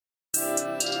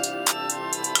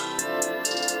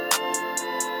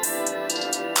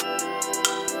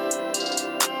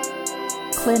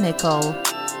Clinical.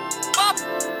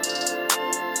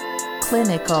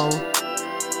 Clinical.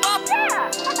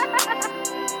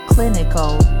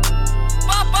 Clinical.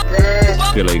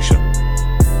 Population.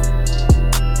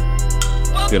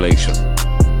 Population.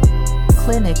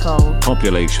 Clinical.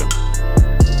 Population.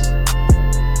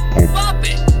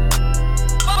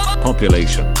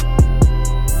 Population.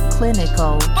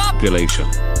 Clinical. Population.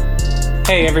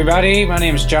 Hey everybody, my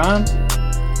name's John.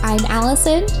 I'm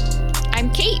Allison. I'm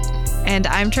Kate. And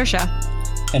I'm Trisha.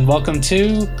 And welcome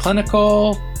to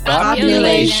Clinical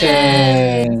Population.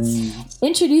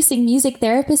 Introducing music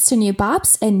therapists to new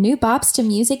bops and new bops to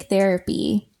music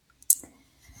therapy.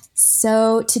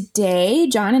 So today,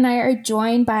 John and I are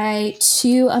joined by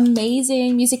two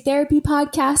amazing music therapy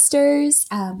podcasters.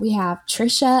 We have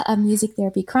Trisha of Music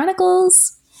Therapy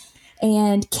Chronicles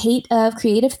and Kate of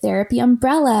Creative Therapy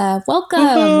Umbrella. Welcome.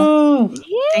 Woohoo!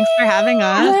 Thanks for having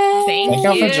us. Yay. Thank Thank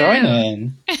you y'all for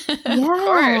joining. Yeah. Of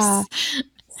course.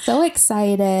 So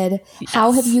excited.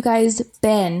 How have you guys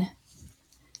been?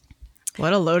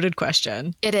 What a loaded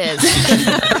question. It is.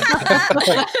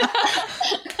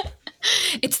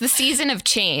 It's the season of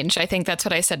change. I think that's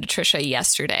what I said to Trisha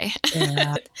yesterday.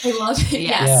 Yeah. I love it.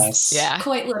 Yes. Yeah.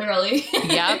 Quite literally.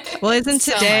 Yep. Well, isn't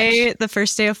So today the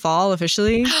first day of fall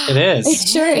officially? It is. It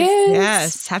sure is.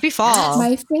 Yes. Happy fall.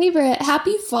 My favorite.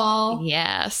 Happy fall.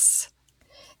 Yes.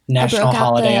 National broke out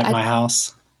holiday the- at my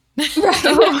house. Right.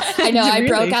 I know. I Really?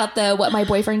 broke out what my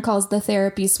boyfriend calls the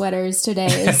therapy sweaters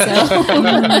today. So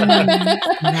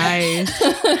Nice.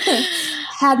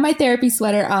 had my therapy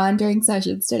sweater on during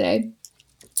sessions today.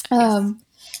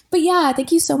 But yeah,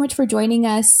 thank you so much for joining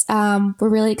us. We're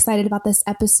really excited about this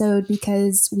episode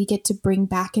because we get to bring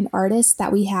back an artist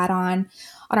that we had on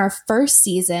our first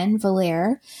season,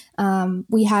 Valere.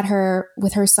 We had her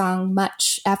with her song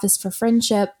Much F is for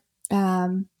Friendship a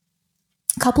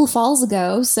couple falls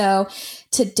ago. So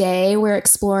today we're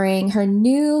exploring her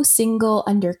new single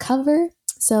Undercover.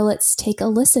 So let's take a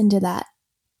listen to that.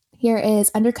 Here is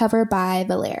Undercover by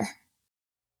Valere.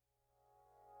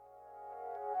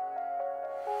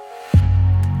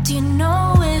 Do you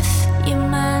know if your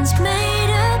mind's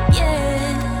made up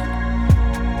yet?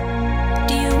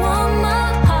 Do you want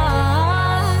my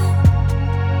heart?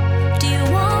 Do you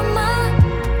want my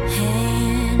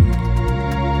hand?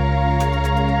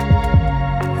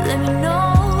 Let me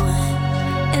know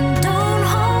and don't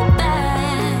hold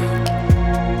back.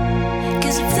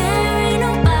 'Cause if there ain't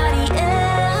nobody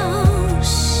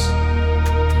else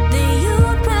that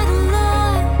you'd rather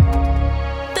love,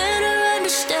 better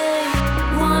understand.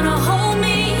 Wanna hold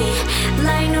me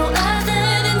like no other,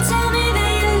 then tell me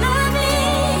that you love me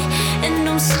and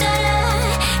don't stutter.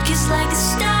 'Cause like the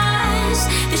stars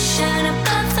that shine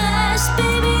above us,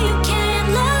 baby, you can't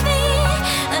love me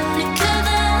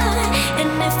undercover. And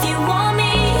if you want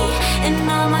me and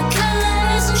all my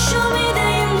colors, then show me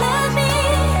that you love me.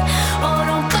 Oh,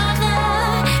 don't bother.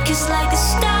 'Cause like the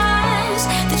stars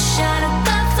that shine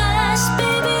above us,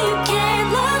 baby, you can't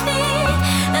love me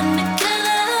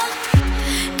undercover.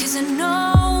 'Cause I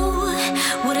know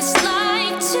what it's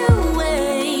like to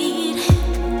wait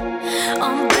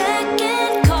on beck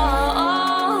and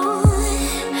call.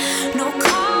 No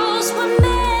calls were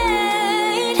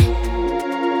made.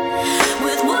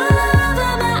 With one love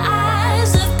in my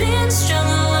eyes, I've been strung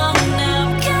along. Now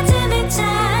I'm cutting the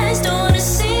ties, don't wanna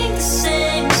sing the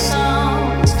same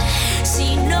songs.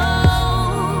 See, no,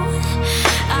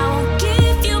 I won't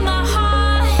give you my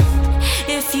heart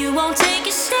if you won't take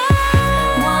a step.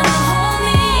 Wanna hold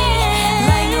me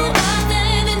like no other,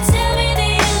 then tell me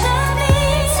that you love me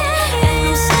and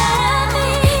don't stop me.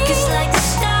 'Cause like the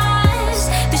stars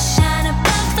that shine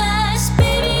above us,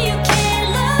 baby, you can't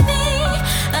love me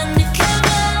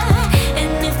undercover.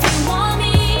 And if you want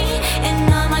me and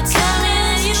all my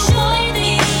colors, you show me that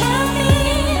you love me.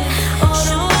 Oh,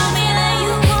 show me that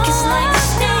you want. 'Cause like the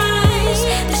stars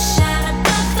that shine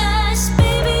above us,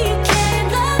 baby, you can't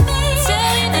love me. Tell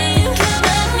me that you can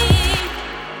love me.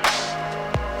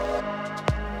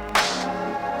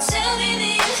 Tell me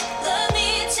that you love me.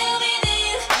 Tell me that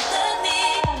you love me.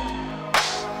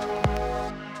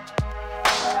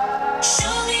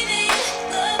 Show me that you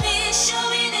love me. Show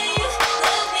me that you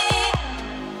love me.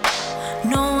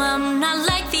 No, I'm not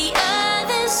like the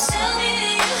others. Tell me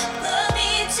that you love me.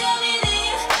 Tell me that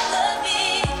you love me.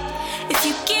 If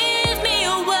you give me a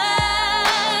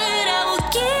word, I will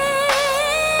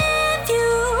give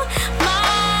you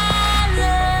my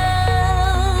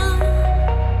love.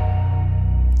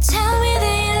 Tell me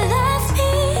that you love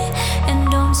me and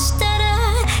don't stutter.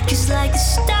 'Cause like the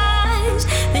stars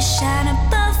that shine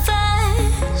above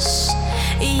us,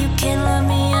 you can love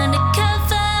me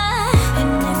undercover.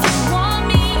 And if you want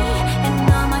me and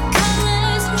all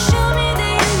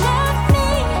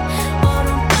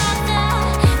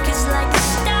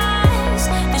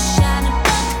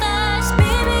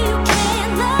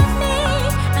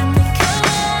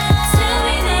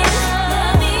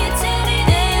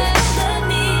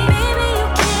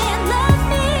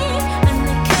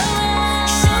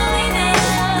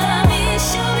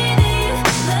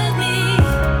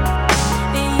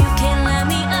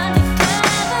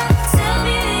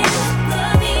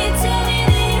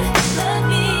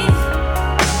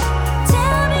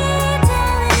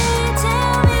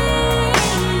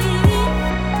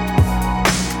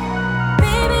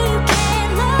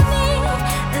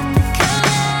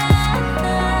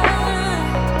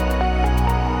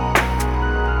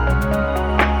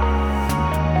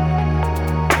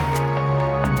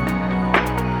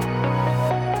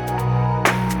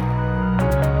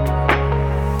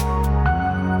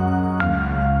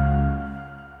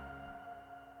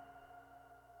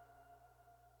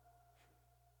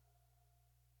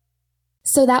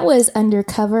So that was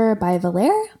Undercover by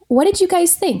Valere. What did you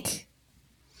guys think?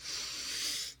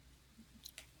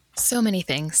 So many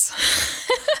things.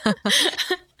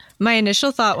 My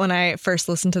initial thought when I first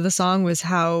listened to the song was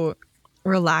how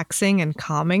relaxing and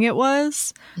calming it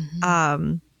was.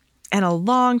 And a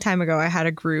long time ago, I had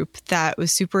a group that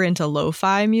was super into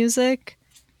lo-fi music.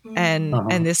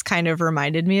 And this kind of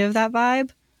reminded me of that vibe.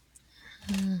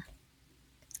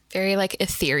 Very like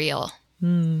ethereal.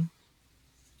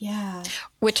 Yeah.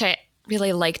 Which I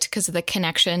really liked because of the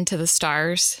connection to the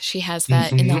stars. She has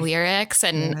that in the lyrics.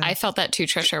 And I felt that too,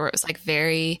 Trisha, where it was like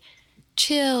very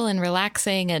chill and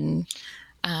relaxing. And,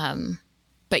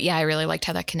 but yeah, I really liked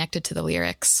how that connected to the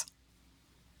lyrics.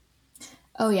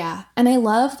 Oh, yeah. And I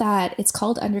love that it's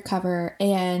called Undercover.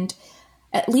 And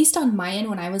at least on my end,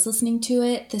 when I was listening to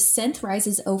it, the synth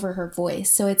rises over her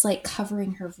voice. So it's like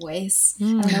covering her voice. I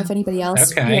don't know if anybody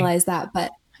else realized that,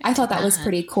 but I thought that was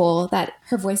pretty cool that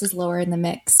her voice is lower in the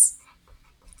mix.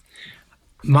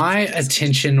 My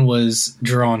attention was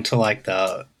drawn to like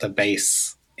the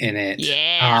bass in it.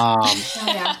 Yeah.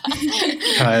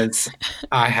 Because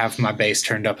I have my bass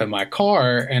turned up in my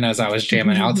car, and as I was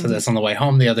jamming out to this on the way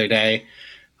home the other day,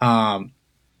 I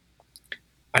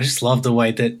just love the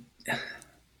way that,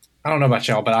 I don't know about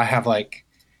y'all, but I have like,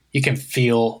 you can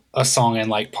feel a song in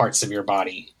like parts of your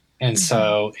body. And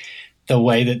so the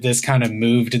way that this kind of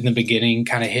moved in the beginning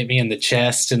kind of hit me in the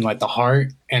chest and like the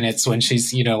heart. And it's when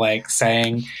she's, you know, like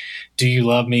saying, do you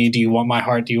love me? Do you want my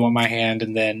heart? Do you want my hand?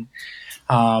 And then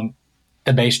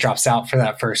the bass drops out for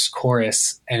that first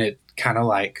chorus, and it kind of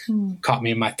like caught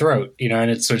me in my throat, you know, and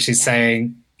it's what she's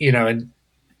saying, you know, and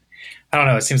I don't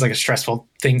know, it seems like a stressful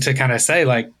thing to kind of say,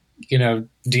 like, you know,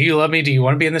 do you love me? Do you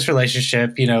want to be in this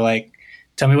relationship? You know, like,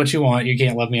 tell me what you want. You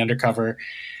can't love me undercover.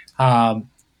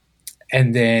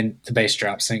 And then the bass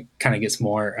drops and kind of gets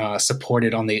more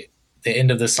supported on the end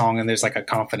of the song, and there's like a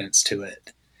confidence to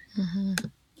it.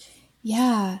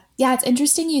 Yeah. Yeah, it's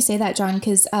interesting you say that, John,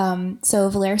 because so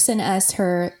Valere sent us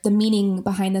the meaning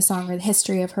behind the song or the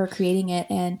history of her creating it.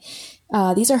 And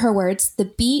these are her words.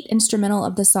 The beat instrumental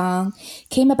of the song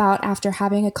came about after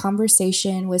having a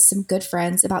conversation with some good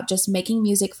friends about just making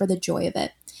music for the joy of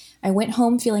it. I went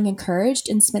home feeling encouraged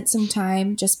and spent some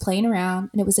time just playing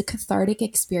around, and it was a cathartic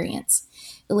experience.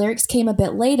 The lyrics came a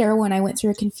bit later when I went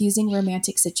through a confusing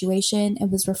romantic situation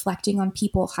and was reflecting on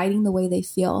people hiding the way they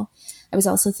feel. I was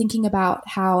also thinking about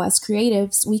how, as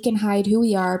creatives, we can hide who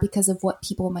we are because of what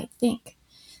people might think.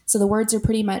 So the words are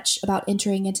pretty much about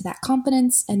entering into that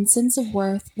confidence and sense of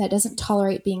worth that doesn't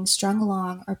tolerate being strung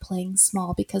along or playing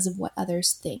small because of what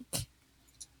others think.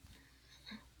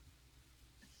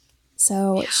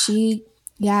 So she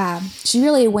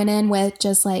really went in with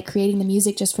just like creating the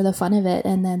music just for the fun of it,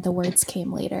 and then the words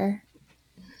came later.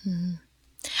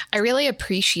 I really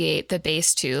appreciate the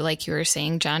bass too, like you were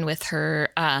saying, John, with her.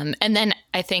 And then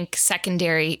I think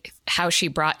secondary, how she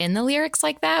brought in the lyrics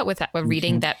like that with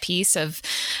reading that piece of,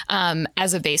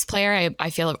 as a bass player, I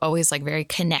feel always like very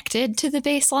connected to the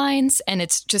bass lines. And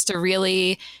it's just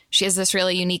she has this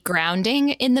really unique grounding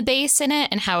in the bass in it,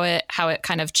 and how it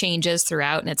kind of changes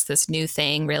throughout. And it's this new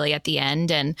thing really at the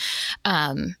end. And,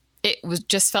 it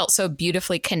just felt so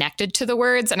beautifully connected to the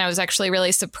words. And I was actually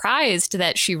really surprised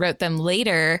that she wrote them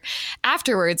later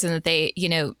afterwards, and that they, you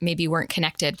know, maybe weren't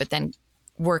connected, but then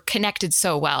were connected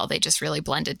so well. They just really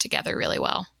blended together really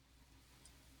well.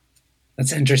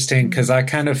 That's interesting, because I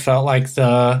kind of felt like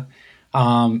there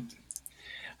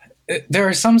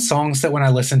are some songs that when I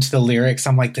listen to the lyrics,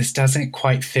 I'm like, this doesn't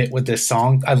quite fit with this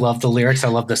song. I love the lyrics. I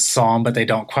love the song, but they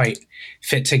don't quite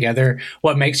fit together.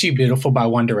 What Makes You Beautiful by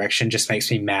One Direction just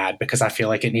makes me mad, because I feel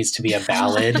like it needs to be a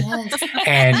ballad.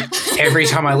 And every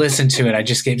time I listen to it, I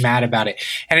just get mad about it.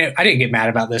 And I didn't get mad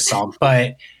about this song,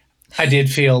 but I did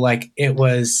feel like it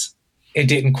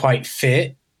didn't quite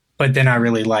fit. But then I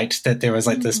really liked that there was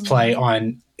like this play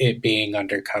on it being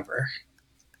undercover.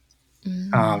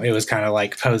 It was kind of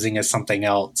like posing as something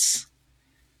else,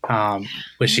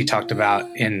 which she talked about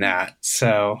in that.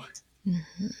 So,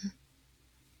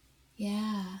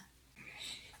 yeah.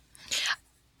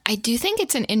 I do think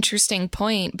it's an interesting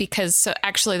point, because so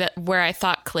actually that where I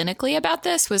thought clinically about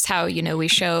this was how, you know, we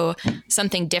show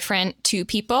something different to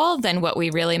people than what we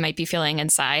really might be feeling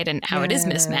inside, and how it is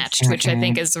mismatched, which I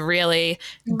think is a really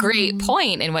great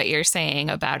point in what you're saying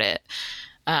about it.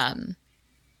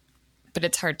 But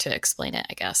it's hard to explain it,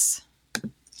 I guess.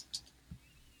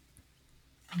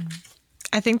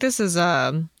 I think this is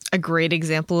a great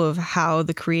example of how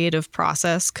the creative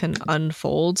process can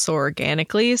unfold so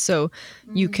organically. So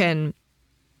you can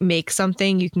make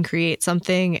something, you can create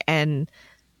something, and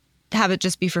have it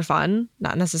just be for fun,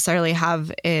 not necessarily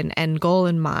have an end goal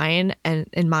in mind, and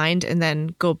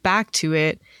then go back to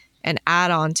it and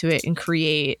add on to it and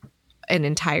create an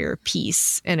entire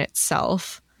piece in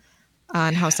itself.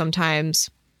 And how sometimes,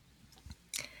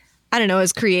 I don't know,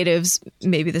 as creatives,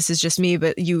 maybe this is just me,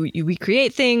 but we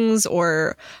create things,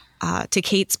 or to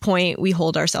Kate's point, we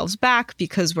hold ourselves back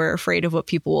because we're afraid of what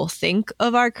people will think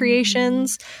of our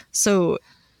creations. So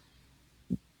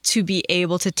to be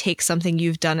able to take something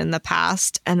you've done in the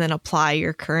past and then apply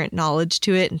your current knowledge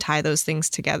to it and tie those things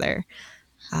together.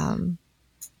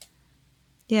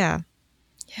 Yeah.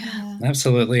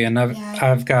 Absolutely. And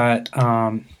I've got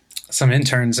some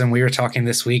interns, and we were talking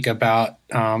this week about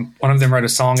one of them wrote a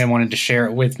song and wanted to share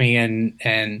it with me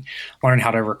and learn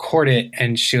how to record it.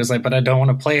 And she was like, but I don't want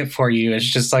to play it for you. It's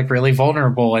just like really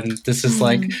vulnerable. And this is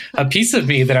like a piece of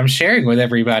me that I'm sharing with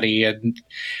everybody. And,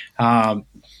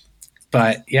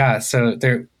 but yeah, so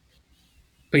there,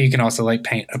 but you can also like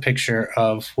paint a picture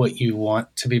of what you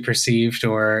want to be perceived,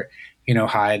 or, you know,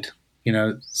 hide, you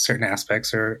know, certain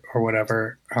aspects or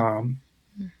whatever.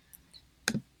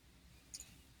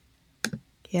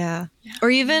 Yeah. Or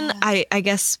even, I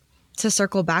guess, to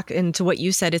circle back into what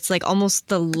you said, it's like almost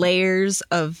the layers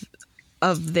of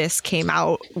this came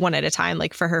out one at a time.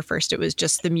 Like for her first, it was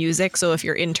just the music. So if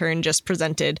your intern just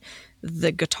presented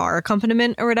the guitar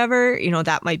accompaniment or whatever, you know,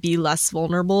 that might be less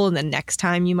vulnerable. And then next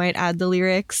time you might add the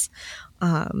lyrics.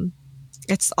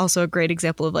 It's also a great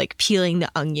example of like peeling the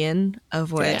onion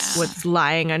of what's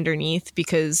lying underneath,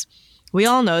 because we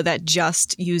all know that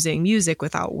just using music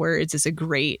without words is a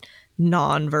great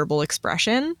non-verbal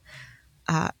expression,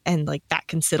 and like that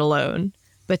can sit alone,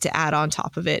 but to add on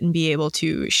top of it and be able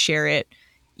to share it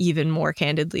even more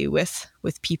candidly with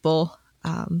people,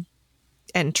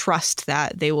 and trust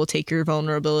that they will take your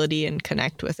vulnerability and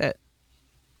connect with it.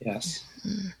 Yes.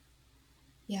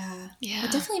 Yeah.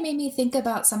 It definitely made me think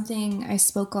about something I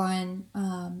spoke on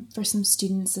for some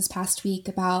students this past week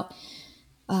about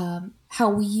how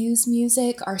we use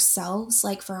music ourselves,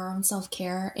 like for our own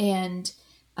self-care. And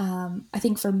I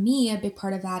think for me, a big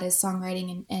part of that is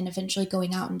songwriting and eventually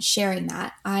going out and sharing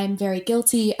that. I'm very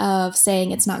guilty of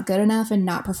saying it's not good enough and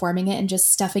not performing it and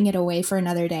just stuffing it away for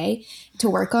another day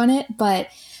to work on it. But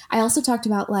I also talked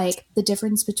about like the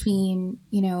difference between,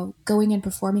 you know, going and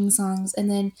performing songs and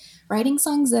then writing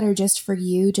songs that are just for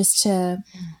you, just to,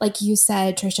 like you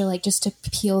said, Trisha, like just to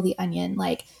peel the onion,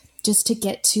 like just to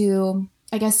get to,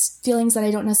 I guess, feelings that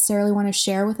I don't necessarily want to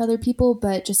share with other people,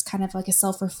 but just kind of like a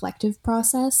self-reflective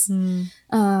process. And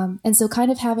so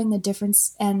kind of having the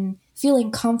difference and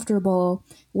feeling comfortable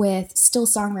with still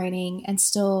songwriting and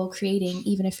still creating,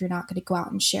 even if you're not going to go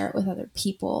out and share it with other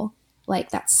people,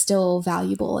 like that's still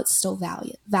valuable. It's still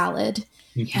valid.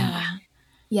 Yeah.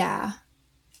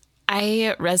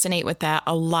 I resonate with that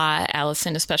a lot,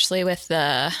 Allison, especially with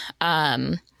the,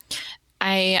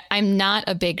 I'm not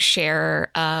a big sharer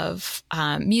of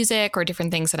music or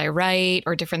different things that I write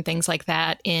or different things like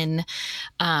that in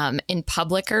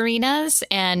public arenas.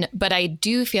 But I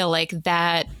do feel like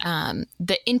that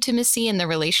the intimacy and the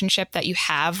relationship that you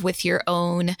have with your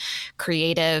own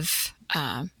creative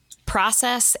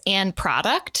process and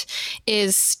product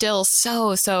is still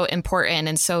so important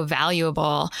and so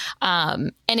valuable.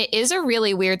 And it is a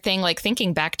really weird thing, like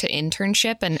thinking back to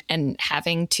internship and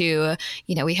having to,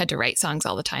 you know, we had to write songs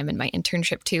all the time in my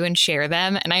internship too and share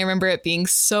them. And I remember it being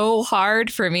so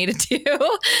hard for me to do.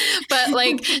 But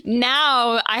like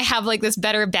now I have like this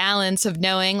better balance of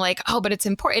knowing like, oh, but it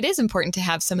is important to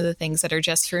have some of the things that are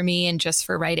just for me and just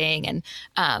for writing. And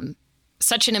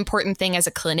such an important thing as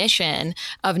a clinician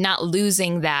of not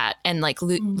losing that and like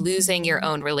losing your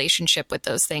own relationship with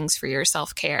those things for your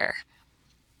self-care.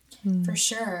 For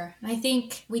sure. And I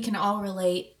think we can all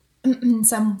relate in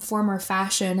some form or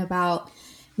fashion about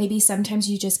maybe sometimes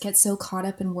you just get so caught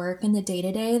up in work in the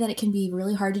day-to-day that it can be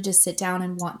really hard to just sit down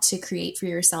and want to create for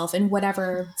yourself in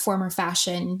whatever form or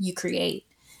fashion you create.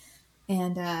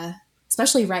 And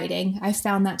especially writing, I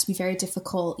found that to be very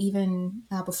difficult. Even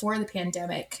before the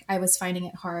pandemic, I was finding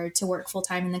it hard to work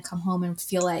full-time and then come home and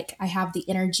feel like I have the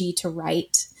energy to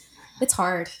write. It's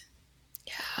hard.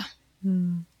 Yeah.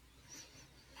 And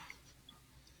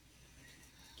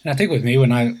I think with me,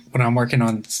 when I'm working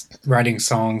on writing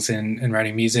songs and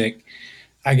writing music,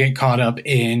 I get caught up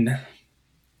in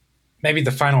maybe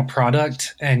the final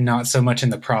product and not so much in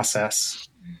the process.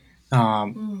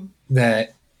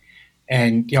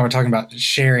 And y'all were talking about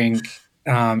sharing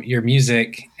your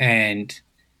music, and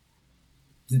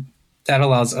that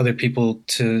allows other people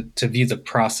to view the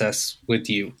process with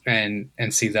you and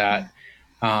see that,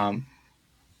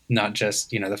 not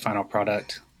just, you know, the final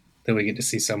product that we get to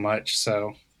see so much.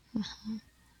 So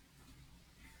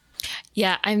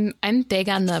Yeah, I'm big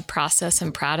on the process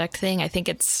and product thing. I think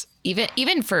it's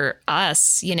even for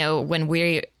us, you know, when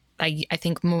I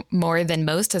think more than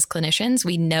most as clinicians,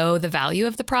 we know the value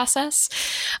of the process.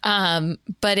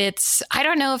 But I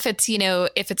don't know if it's, you know,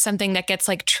 if it's something that gets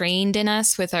like trained in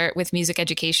us with music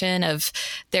education of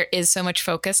there is so much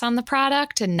focus on the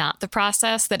product and not the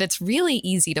process that it's really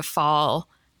easy to fall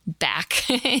back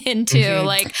into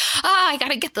like, I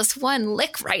got to get this one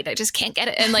lick right. I just can't get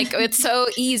it. And like, it's so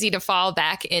easy to fall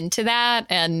back into that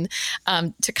and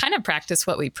to kind of practice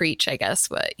what we preach, I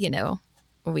guess, what, you know,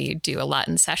 we do a lot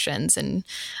in sessions and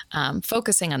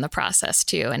focusing on the process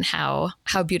too and how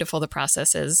beautiful the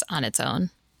process is on its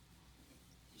own.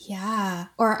 Yeah.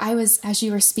 Or as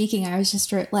you were speaking, I was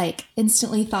just like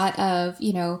instantly thought of,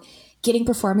 you know, getting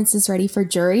performances ready for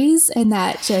juries and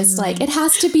that just like, it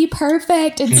has to be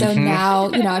perfect. And so now,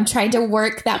 you know, I'm trying to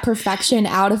work that perfection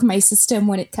out of my system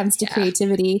when it comes to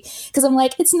creativity. Cause I'm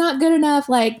like, it's not good enough.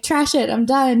 Like trash it. I'm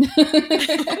done.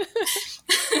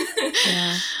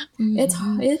 Yeah. It's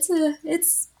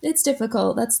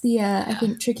difficult. That's the, I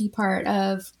think tricky part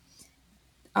of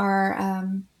our,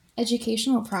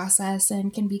 educational process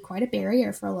and can be quite a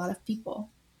barrier for a lot of people.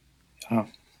 Oh.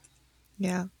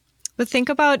 Yeah. But think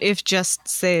about if just,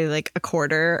 say, like a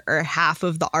quarter or half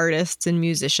of the artists and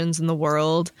musicians in the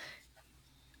world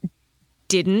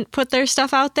didn't put their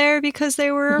stuff out there because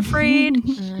they were afraid,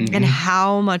 and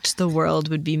how much the world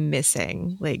would be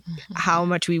missing, like how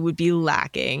much we would be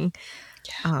lacking.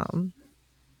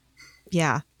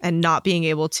 And not being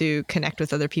able to connect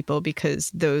with other people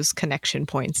because those connection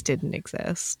points didn't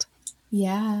exist.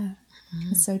 Yeah,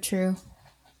 that's so true.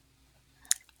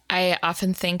 I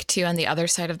often think too, on the other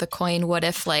side of the coin, what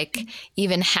if like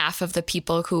even half of the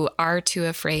people who are too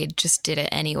afraid just did it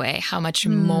anyway? How much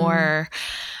more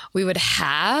we would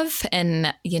have,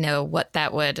 and you know what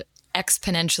that would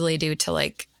exponentially do to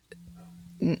like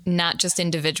not just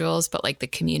individuals, but like the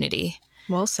community.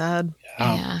 Well said.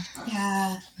 Yeah.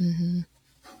 Yeah.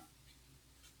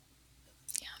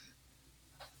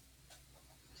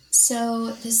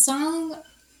 So the song,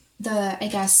 I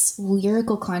guess,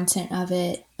 lyrical content of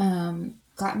it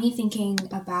got me thinking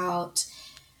about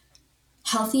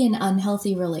healthy and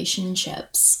unhealthy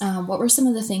relationships. What were some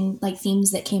of the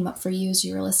themes that came up for you as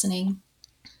you were listening?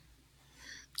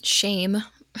 Shame,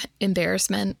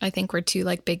 embarrassment, I think were two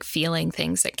like big feeling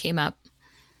things that came up.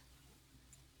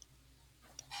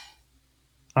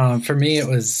 For me, it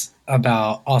was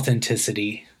about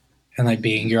authenticity and like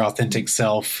being your authentic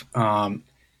self,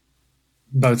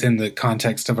 both in the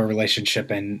context of a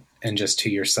relationship and just to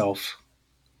yourself.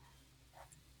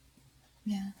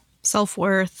 Yeah.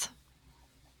 Self-worth.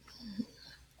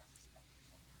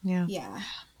 Yeah. Yeah.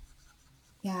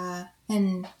 Yeah.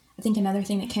 And I think another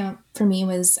thing that came up for me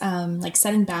was like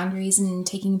setting boundaries and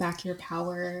taking back your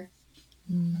power.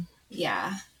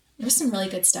 Yeah. There's some really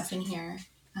good stuff in here.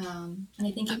 And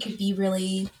I think it could be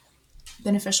really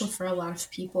beneficial for a lot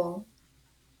of people.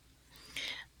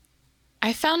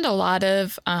 I found a lot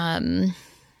of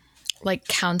like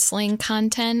counseling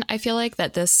content. I feel like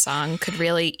that this song could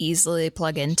really easily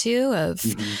plug into of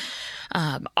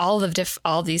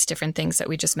all these different things that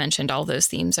we just mentioned. All those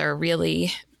themes are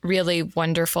really, really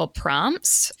wonderful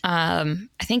prompts. I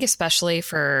think especially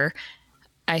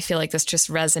I feel like this just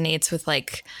resonates with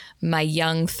like my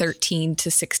young 13 to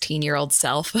 16-year-old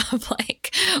self of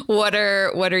like, what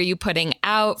are you putting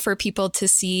out for people to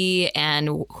see,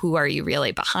 and who are you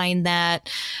really behind that?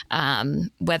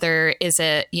 Whether is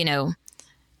it, you know,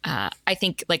 I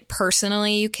think like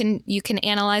personally you can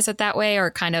analyze it that way or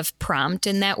kind of prompt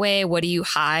in that way. What do you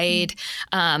hide?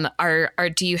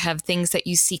 Do you have things that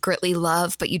you secretly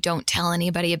love but you don't tell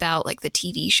anybody about, like the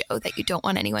TV show that you don't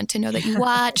want anyone to know that you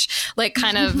watch? Like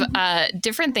kind of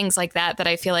different things like that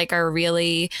I feel like are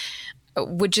really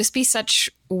would just be such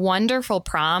wonderful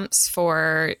prompts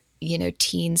for, you know,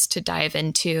 teens to dive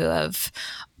into of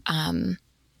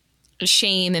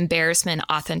shame, embarrassment,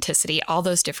 authenticity, all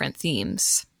those different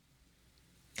themes.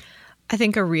 I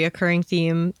think a reoccurring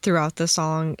theme throughout the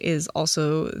song is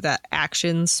also that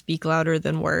actions speak louder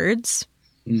than words.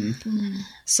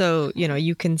 So, you know,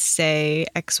 you can say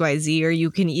XYZ, or you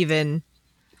can even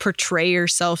portray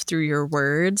yourself through your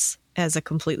words as a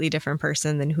completely different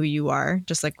person than who you are,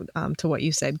 just like to what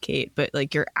you said, Kate. But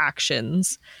like your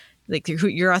actions, like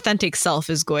your authentic self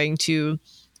is going to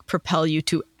propel you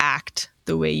to act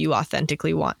the way you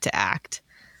authentically want to act.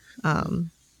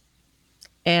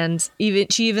 And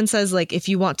she even says, like, if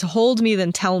you want to hold me,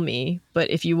 then tell me.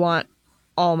 But if you want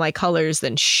all my colors,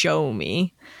 then show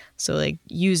me. So like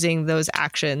using those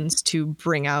actions to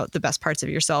bring out the best parts of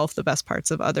yourself, the best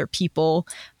parts of other people,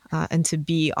 and to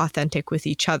be authentic with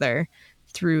each other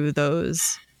through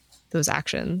those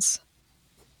actions.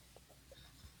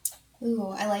 Ooh,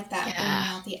 I like that. Yeah. Bringing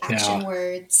out the action Yeah.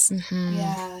 words. Mhm.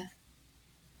 Yeah.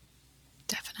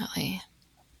 Definitely.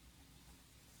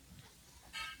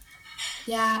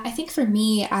 Yeah, I think for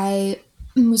me, I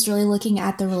was really looking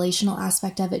at the relational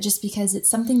aspect of it just because it's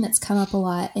something that's come up a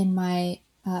lot in my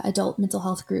adult mental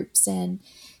health groups. And,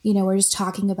 we're just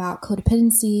talking about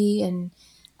codependency and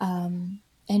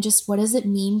just what does it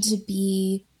mean to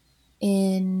be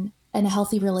in a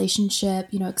healthy relationship,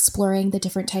 exploring the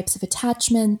different types of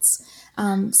attachments.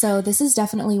 So this is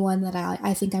definitely one that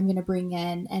I think I'm going to bring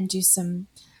in and do some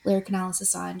lyric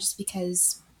analysis on just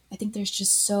because I think there's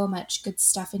just so much good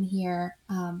stuff in here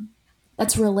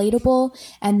that's relatable,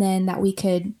 and then that we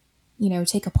could,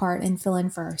 take apart and fill in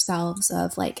for ourselves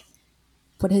of like,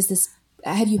 what is this?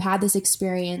 Have you had this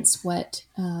experience? What,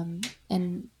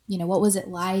 and what was it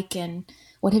like? And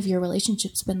what have your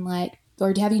relationships been like?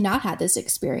 Or have you not had this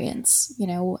experience?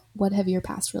 What have your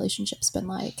past relationships been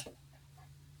like?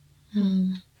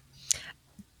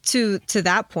 To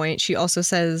that point, she also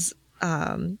says,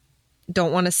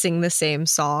 don't want to sing the same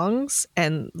songs,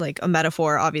 and like a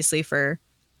metaphor, obviously, for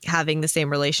having the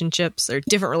same relationships or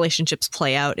different relationships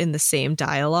play out in the same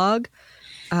dialogue.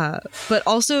 But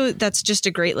also that's just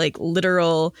a great, like,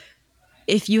 literal,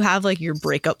 if you have like your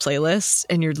breakup playlist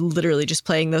and you're literally just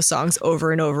playing those songs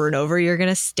over and over and over, you're going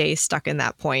to stay stuck in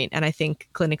that point. And I think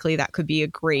clinically that could be a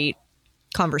great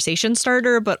conversation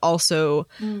starter, but also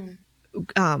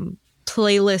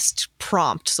playlist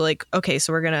prompt. So like, okay,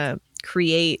 so we're going to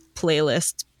create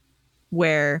playlist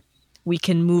where we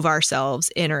can move ourselves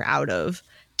in or out of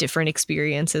different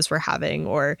experiences we're having,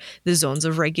 or the zones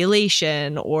of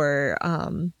regulation, or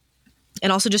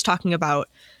and also just talking about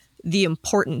the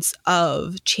importance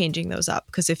of changing those up,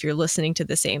 because if you're listening to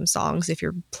the same songs, if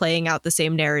you're playing out the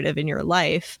same narrative in your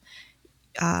life,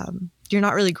 you're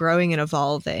not really growing and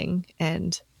evolving,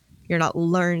 and you're not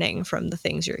learning from the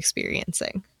things you're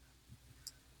experiencing.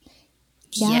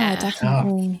 Yeah,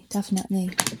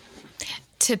 definitely.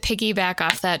 To piggyback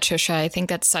off that, Trisha, I think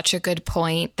that's such a good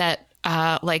point that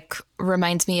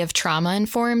reminds me of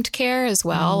trauma-informed care as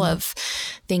well, of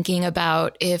thinking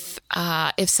about if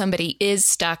somebody is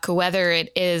stuck, whether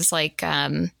it is like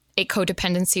a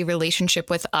codependency relationship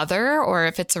with other, or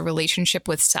if it's a relationship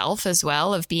with self as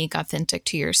well, of being authentic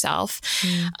to yourself,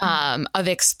 of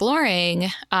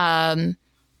exploring,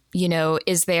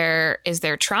 is there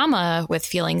trauma with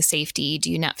feeling safety?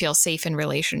 Do you not feel safe in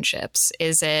relationships?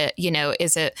 Does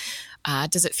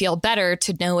it feel better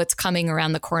to know it's coming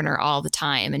around the corner all the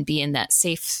time and be in that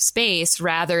safe space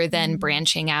rather than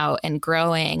branching out and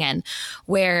growing? And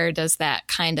where does that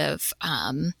kind of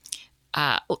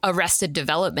arrested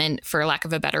development, for lack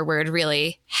of a better word,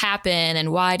 really happen?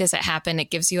 And why does it happen?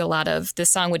 It gives you this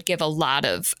song would give a lot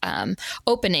of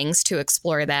openings to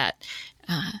explore that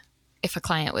if a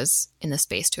client was in the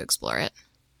space to explore it.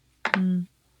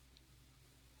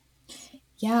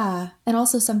 Yeah. And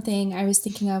also something I was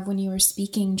thinking of when you were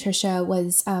speaking, Trisha,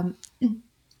 was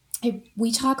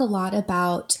we talk a lot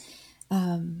about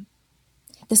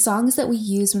the songs that we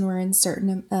use when we're in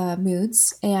certain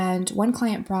moods. And one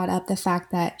client brought up the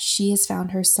fact that she has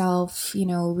found herself,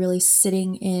 really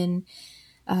sitting in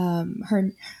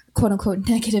her quote unquote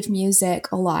negative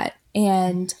music a lot,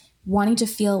 and wanting to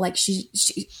feel like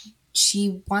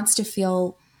she wants to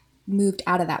feel moved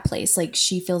out of that place. Like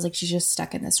she feels like she's just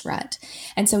stuck in this rut.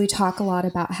 And so we talk a lot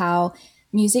about how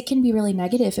music can be really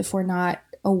negative if we're not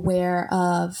aware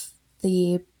of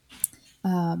the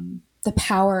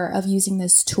power of using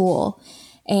this tool.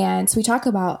 And so we talk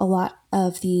about a lot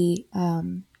of the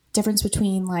difference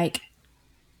between like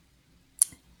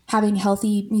having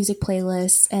healthy music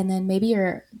playlists, and then maybe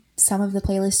some of the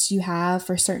playlists you have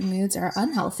for certain moods are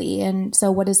unhealthy. And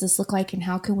so what does this look like, and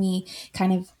how can we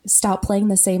kind of stop playing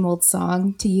the same old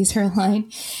song, to use her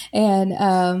line,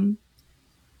 and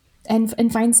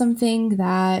find something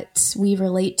that we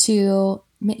relate to,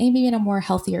 maybe in a more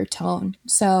healthier tone.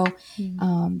 So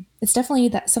it's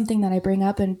definitely something that I bring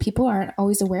up, and people aren't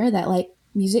always aware that like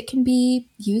music can be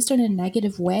used in a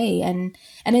negative way, and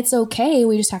it's okay.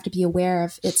 We just have to be aware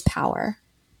of its power.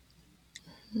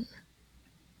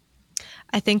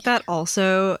 I think that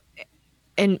also,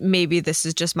 and maybe this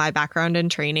is just my background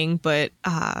and training, but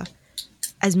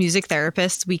as music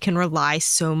therapists, we can rely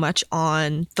so much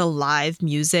on the live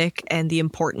music and the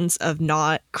importance of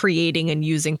not creating and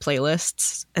using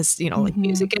playlists as, like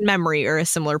music in memory or a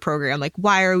similar program. Like,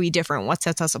 why are we different? What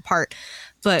sets us apart?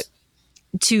 But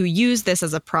to use this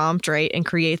as a prompt, right, and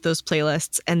create those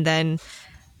playlists, and then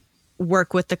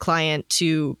work with the client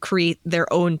to create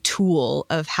their own tool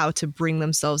of how to bring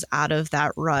themselves out of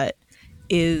that rut,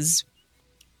 is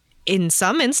in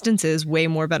some instances way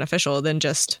more beneficial than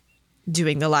just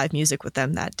doing the live music with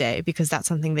them that day, because that's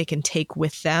something they can take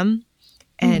with them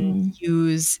and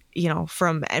use,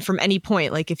 from any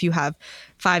point. Like if you have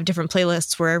 5 different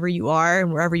playlists wherever you are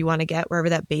and wherever you want to get, wherever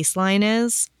that bass line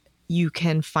is, you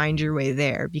can find your way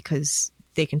there because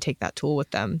they can take that tool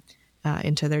with them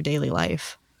into their daily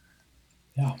life.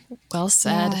 Yeah. Well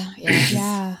said. Yeah.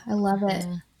 Yeah, I love it.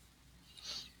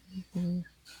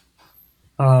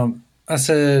 I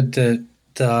said that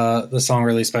the song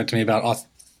really spoke to me about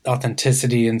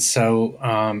authenticity, and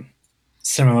so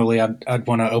similarly, I'd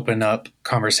want to open up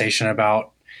conversation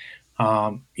about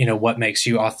what makes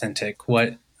you authentic.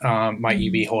 What might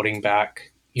you be holding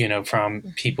back,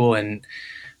 from people, and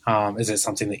is it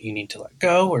something that you need to let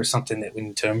go, or something that we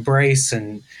need to embrace?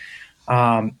 And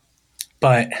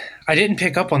but I didn't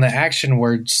pick up on the action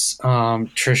words,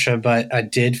 Trisha, but I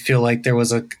did feel like there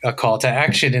was a call to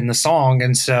action in the song.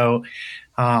 And so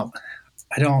I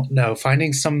don't know,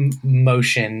 finding some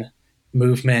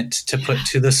movement to put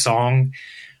to the song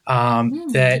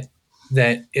that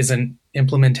is an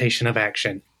implementation of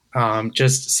action.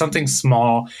 Just something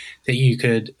small that you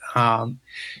could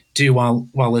do while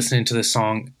listening to the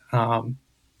song to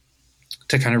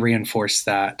kind of reinforce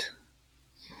that.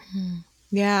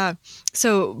 Yeah.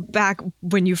 So back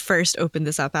when you first opened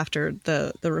this up after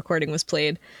the recording was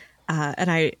played,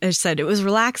 and I said it was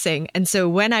relaxing. And so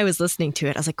when I was listening to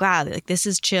it, I was like, wow, like this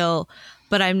is chill,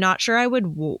 but I'm not sure I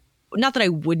would, not that I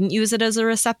wouldn't use it as a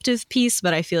receptive piece,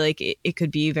 but I feel like it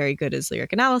could be very good as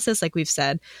lyric analysis, like we've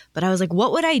said. But I was like,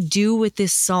 what would I do with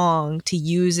this song to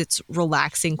use its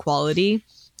relaxing quality?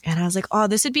 And I was like, oh,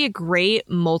 this would be a great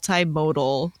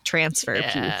multimodal transfer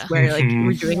piece where like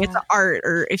we're doing it to art,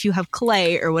 or if you have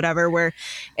clay or whatever, where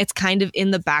it's kind of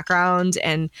in the background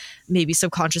and maybe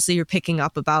subconsciously you're picking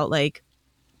up about like,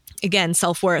 again,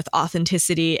 self-worth,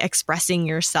 authenticity, expressing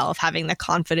yourself, having the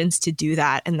confidence to do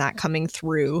that, and that coming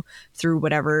through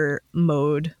whatever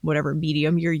mode, whatever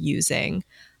medium you're using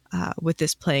with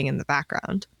this playing in the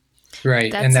background.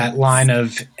 Right. And that line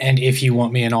of, and if you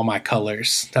want me in all my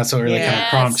colors, that's what really kind of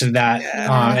prompted that.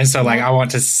 And so like, I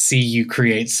want to see you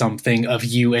create something of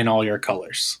you in all your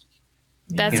colors.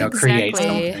 That's create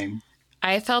exactly. something.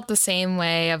 I felt the same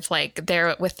way of like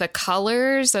there with the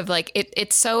colors of like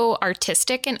it's so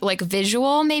artistic and like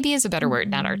visual maybe is a better word,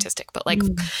 not artistic, but like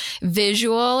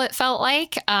visual, it felt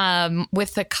like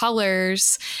with the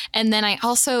colors. And then I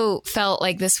also felt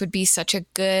like this would be such a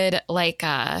good like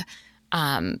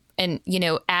and,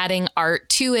 adding art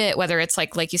to it, whether it's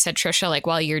like you said, Trisha, like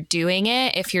while you're doing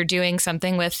it, if you're doing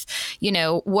something with,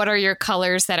 what are your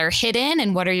colors that are hidden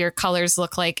and what are your colors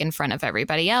look like in front of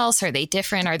everybody else? Are they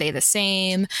different? Are they the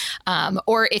same?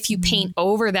 Or if you paint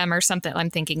over them or something,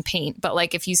 I'm thinking paint, but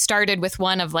like if you started with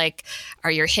one of like, are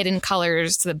your hidden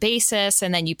colors the basis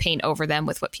and then you paint over them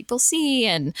with what people see?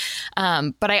 And,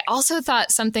 but I also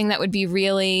thought something that would be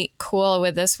really cool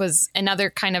with this was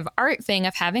another kind of art thing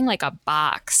of having like a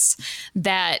box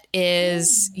that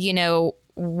is,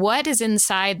 what is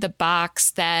inside the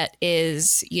box that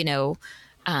is,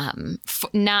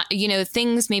 not,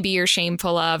 things maybe you're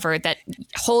shameful of or that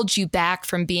hold you back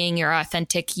from being your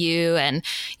authentic you, and,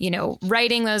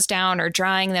 writing those down or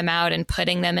drawing them out and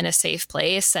putting them in a safe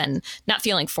place and not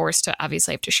feeling forced to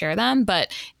obviously have to share them.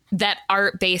 But that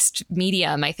art-based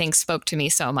medium, I think, spoke to me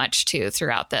so much too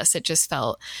throughout this. It just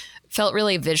felt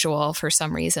really visual for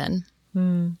some reason.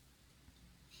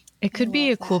 It could be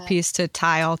a cool piece to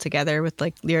tie all together with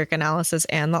like lyric analysis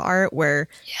and the art, where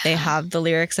they have the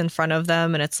lyrics in front of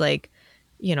them and it's like,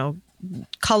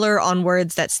 color on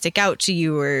words that stick out to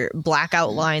you, or black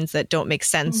out lines that don't make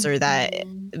sense or that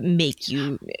make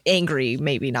you angry.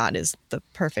 Maybe not is the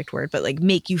perfect word, but like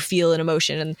make you feel an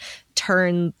emotion, and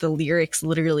turn the lyrics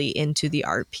literally into the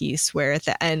art piece, where at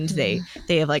the end they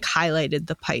have like highlighted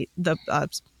the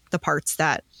parts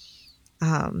that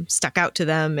stuck out to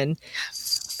them, and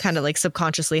kind of like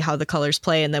subconsciously how the colors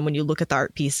play. And then when you look at the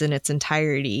art piece in its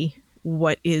entirety,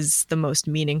 what is the most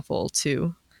meaningful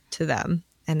to them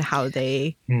and how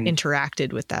they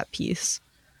interacted with that piece.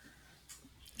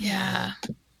 Yeah.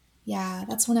 Yeah,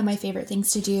 that's one of my favorite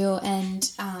things to do. And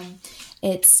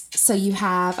it's so you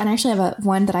have, and I actually have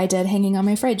one that I did hanging on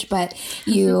my fridge, but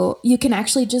you can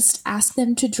actually just ask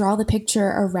them to draw the picture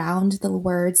around the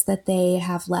words that they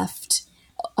have left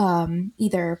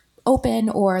either open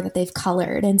or that they've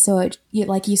colored. And so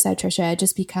like you said, Trisha, it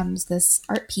just becomes this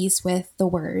art piece with the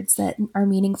words that are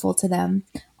meaningful to them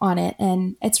on it.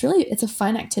 And it's a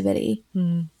fun activity.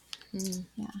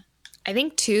 Yeah. I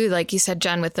think too, like you said,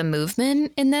 John, with the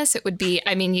movement in this, it would be,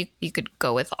 I mean, you could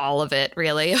go with all of it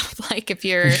really. Like if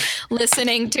you're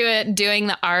listening to it, doing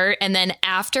the art, and then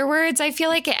afterwards, I feel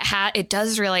like it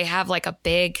does really have like a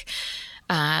big,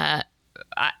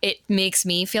 it makes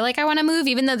me feel like I want to move,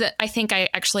 even though I think I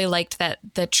actually liked that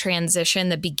the transition,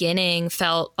 the beginning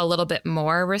felt a little bit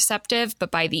more receptive,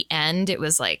 but by the end it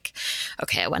was like,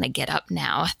 okay, I want to get up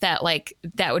now. That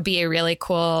would be a really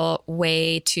cool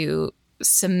way to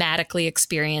somatically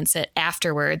experience it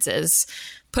afterwards, is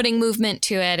putting movement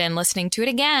to it and listening to it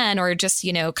again, or just,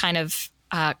 kind of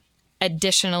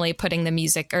additionally putting the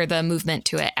music or the movement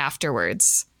to it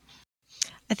afterwards.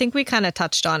 I think we kind of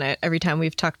touched on it every time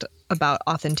we've talked about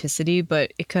authenticity,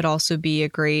 but it could also be a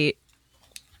great,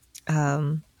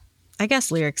 I guess,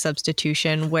 lyric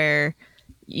substitution where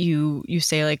you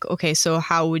say like, okay, so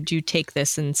how would you take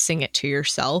this and sing it to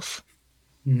yourself?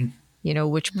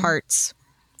 Which parts...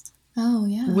 Oh,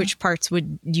 yeah. Which parts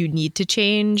would you need to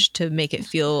change to make it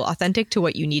feel authentic to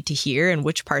what you need to hear, and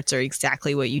which parts are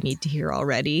exactly what you need to hear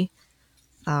already?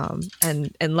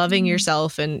 And loving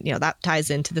yourself, and that ties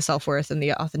into the self-worth and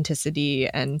the authenticity,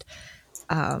 and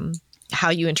how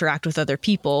you interact with other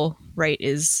people, right,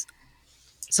 is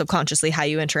subconsciously how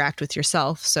you interact with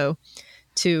yourself. So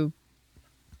to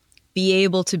be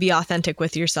able to be authentic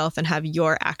with yourself and have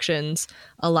your actions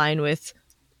align with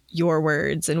your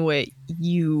words and what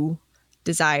you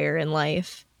desire in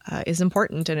life is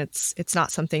important, and it's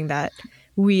not something that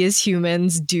we as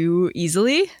humans do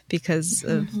easily because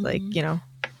of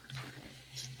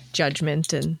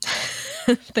judgment and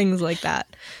things like that.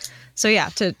 So yeah,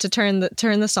 to turn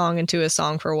the song into a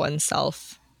song for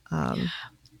oneself, for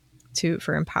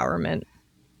empowerment,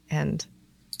 and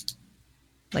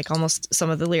like almost some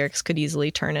of the lyrics could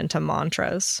easily turn into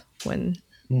mantras when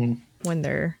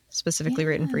they're specifically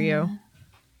written for you.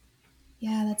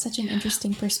 Yeah, that's such an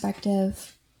interesting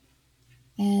perspective.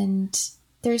 And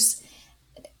there's,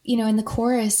 in the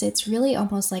chorus, it's really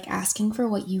almost like asking for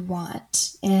what you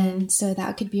want. And so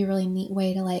that could be a really neat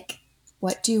way to like,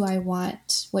 what do I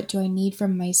want? What do I need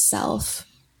from myself?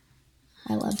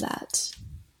 I love that.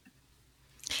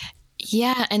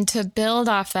 Yeah, and to build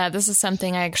off that, this is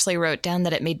something I actually wrote down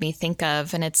that it made me think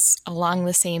of, and it's along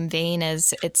the same vein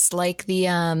as it's like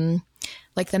the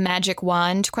magic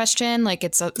wand question, like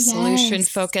it's a solution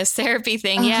focused therapy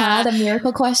thing. Yeah, the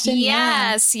miracle question.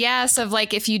 Yes, of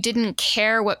like, if you didn't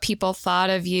care what people thought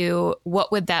of you,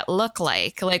 what would that look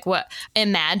like? Like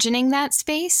imagining that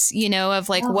space, of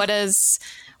like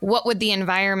what would the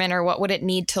environment or what would it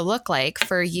need to look like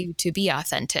for you to be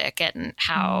authentic, and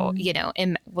how,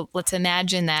 let's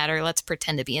imagine that, or let's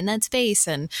pretend to be in that space.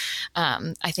 And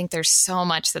I think there's so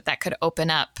much that could open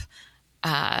up,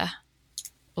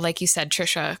 like you said,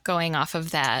 Trisha, going off of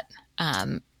that,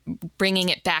 bringing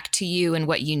it back to you and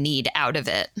what you need out of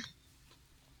it.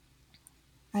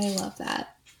 I love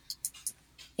that.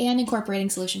 And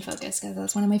incorporating solution focus, because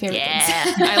that's one of my favorite things.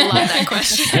 I love that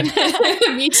question.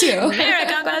 Me too.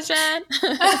 Miracle question.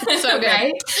 So good.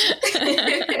 Right?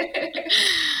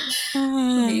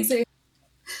 Amazing.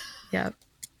 Yep.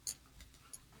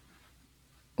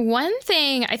 One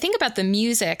thing I think about the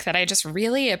music that I just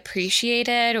really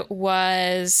appreciated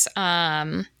was,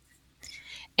 and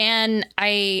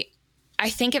I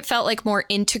think it felt like more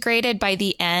integrated by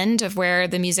the end of where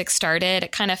the music started.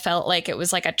 It kind of felt like it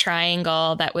was like a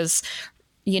triangle that was,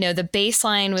 the bass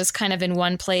line was kind of in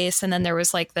one place, and then there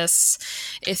was like this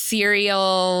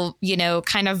ethereal,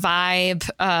 kind of vibe,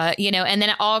 and then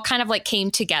it all kind of like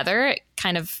came together. It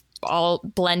kind of all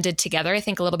blended together, I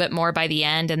think, a little bit more by the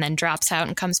end, and then drops out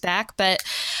and comes back. But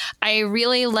I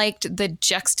really liked the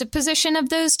juxtaposition of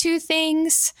those two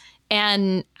things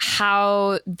and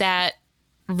how that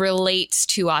relates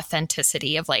to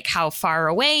authenticity, of like how far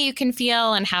away you can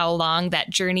feel and how long that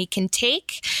journey can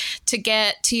take to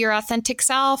get to your authentic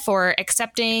self, or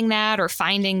accepting that, or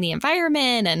finding the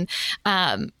environment.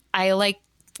 And I like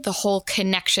the whole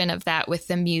connection of that with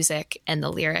the music and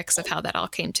the lyrics of how that all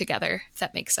came together, if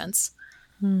that makes sense.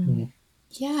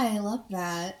 Yeah, I love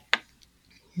that.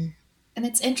 And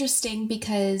it's interesting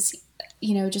because,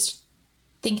 just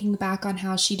thinking back on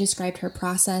how she described her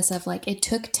process of like, it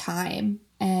took time.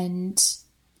 And,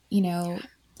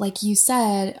 like you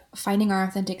said, finding our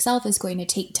authentic self is going to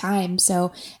take time.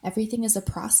 So everything is a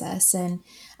process. And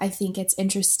I think it's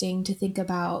interesting to think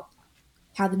about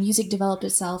how the music developed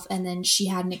itself, and then she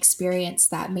had an experience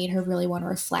that made her really want to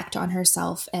reflect on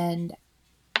herself and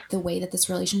the way that this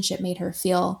relationship made her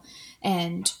feel,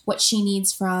 and what she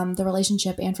needs from the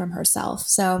relationship and from herself.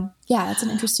 So yeah, that's an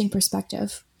interesting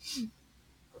perspective.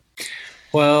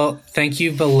 Well, thank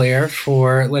you, Valere,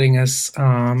 for letting us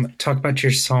talk about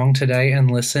your song today and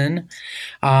listen.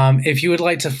 If you would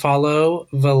like to follow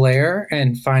Valere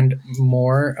and find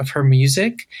more of her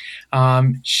music,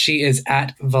 she is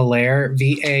at Valere,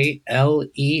 Valere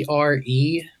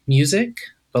Music,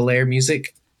 Valere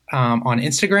Music on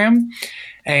Instagram,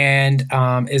 and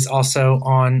is also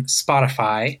on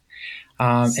Spotify.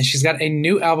 And she's got a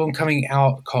new album coming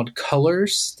out called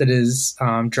Colors that is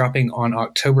dropping on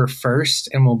October 1st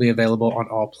and will be available on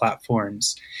all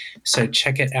platforms. So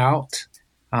check it out.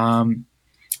 And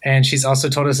she's also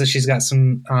told us that she's got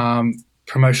some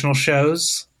promotional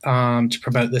shows to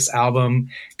promote this album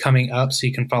coming up. So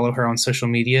you can follow her on social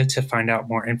media to find out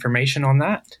more information on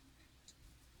that.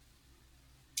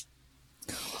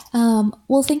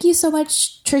 Well, thank you so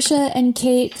much, Trisha and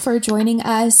Kate, for joining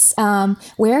us.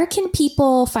 Where can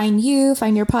people find you,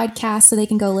 find your podcast, so they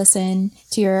can go listen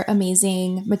to your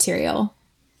amazing material?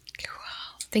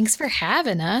 Thanks for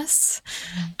having us.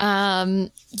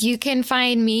 You can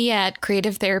find me at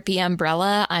Creative Therapy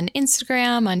Umbrella on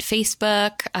Instagram, on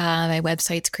Facebook. My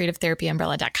website's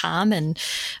creativetherapyumbrella.com, and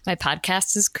my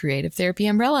podcast is Creative Therapy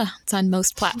Umbrella. It's on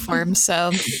most platforms,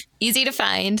 so easy to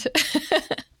find.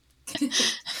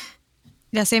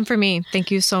 Yeah, same for me. Thank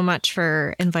you so much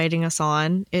for inviting us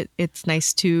on. It's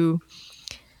nice to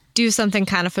do something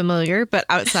kind of familiar, but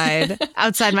outside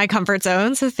my comfort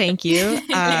zone. So thank you.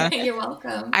 You're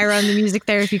welcome. I run the Music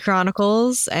Therapy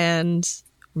Chronicles and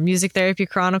Music Therapy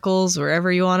Chronicles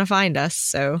wherever you want to find us.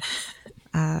 So,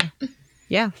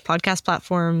 yeah, podcast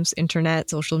platforms, internet,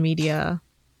 social media,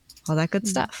 all that good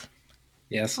stuff.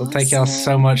 Yes, well, thank y'all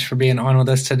so much for being on with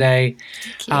us today.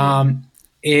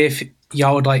 If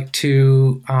y'all would like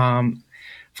to find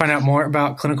out more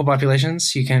about clinical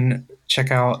populations, you can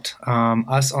check out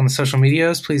us on the social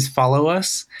medias. Please follow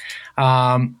us.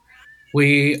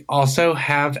 We also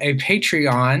have a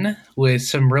Patreon with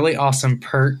some really awesome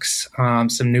perks,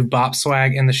 some new bop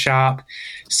swag in the shop.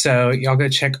 So y'all go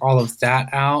check all of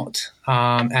that out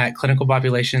at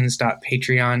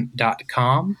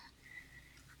clinicalpopulations.patreon.com.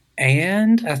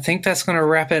 And I think that's going to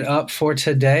wrap it up for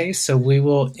today. So we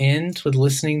will end with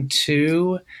listening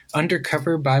to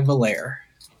Undercover by Valere.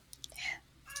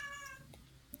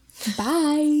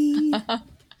 Bye.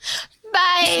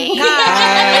 Bye.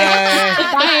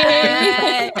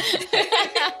 Bye.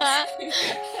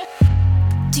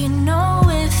 Do you know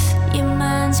if your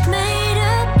mind's made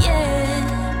up yet?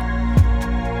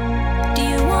 Do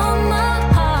you want my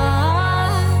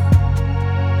heart?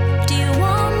 Do you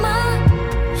want my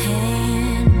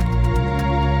hand?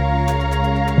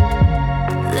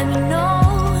 Let me know,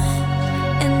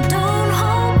 and don't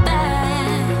hold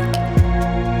back.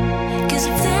 'Cause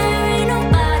if there ain't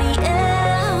nobody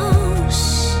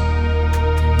else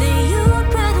that you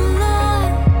would rather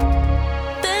love,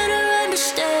 better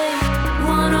understand.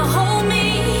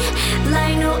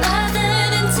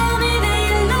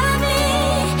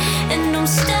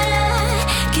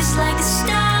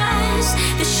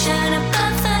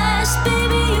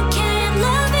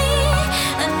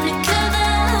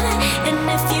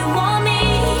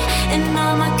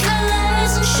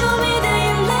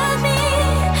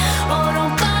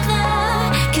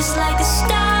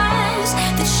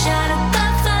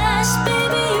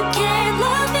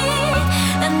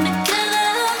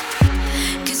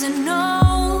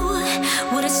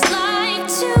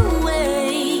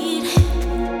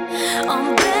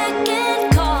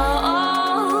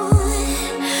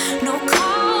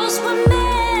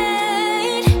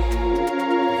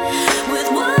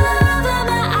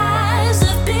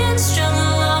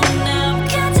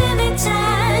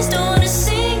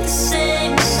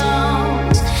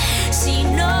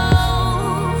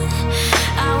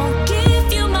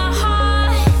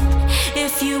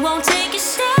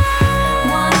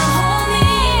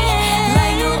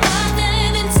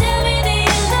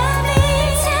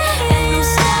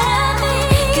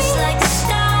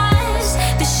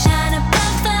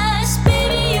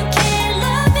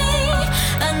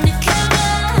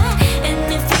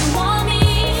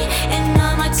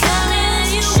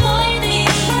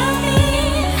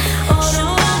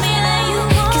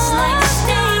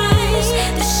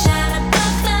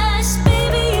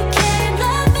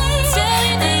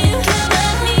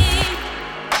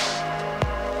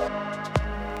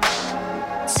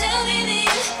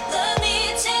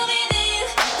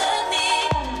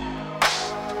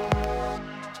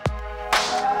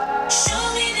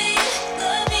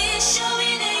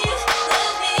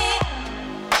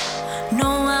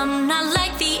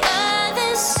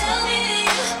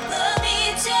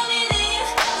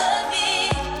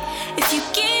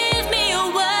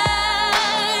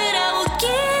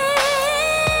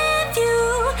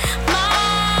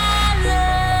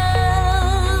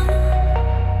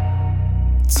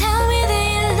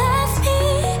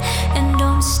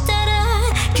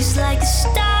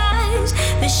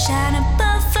 shine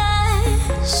above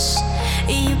us.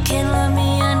 You can love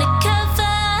me